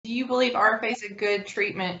you believe RFA is a good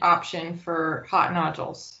treatment option for hot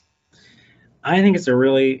nodules? I think it's a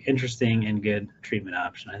really interesting and good treatment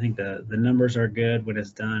option. I think the numbers are good when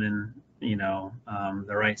it's done in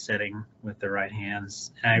the right setting with the right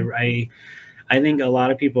hands. I think a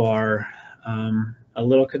lot of people are a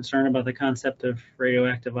little concerned about the concept of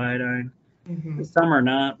radioactive iodine. Mm-hmm. Some are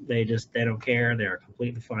not. They don't care. They're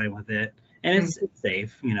completely fine with it, and it's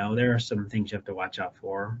safe. There are some things you have to watch out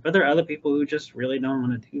for, but there are other people who just really don't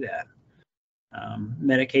want to do that.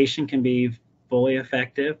 Medication can be fully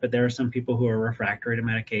effective, but there are some people who are refractory to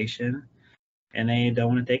medication and they don't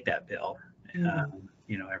want to take that pill,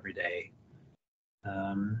 every day.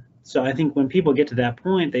 So I think when people get to that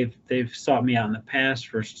point, they've sought me out in the past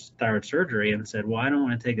for thyroid surgery and said, well, I don't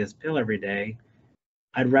want to take this pill every day.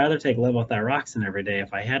 I'd rather take levothyroxine every day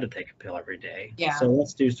if I had to take a pill every day. Yeah. So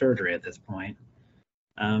let's do surgery at this point.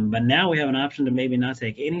 But now we have an option to maybe not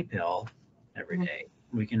take any pill every day.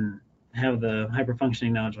 We can have the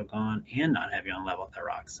hyperfunctioning nodule gone and not have you on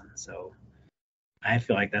levothyroxine. So I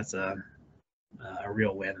feel like that's a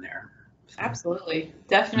real win there. So. Absolutely.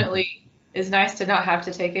 Definitely is nice to not have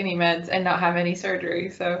to take any meds and not have any surgery.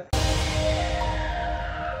 So.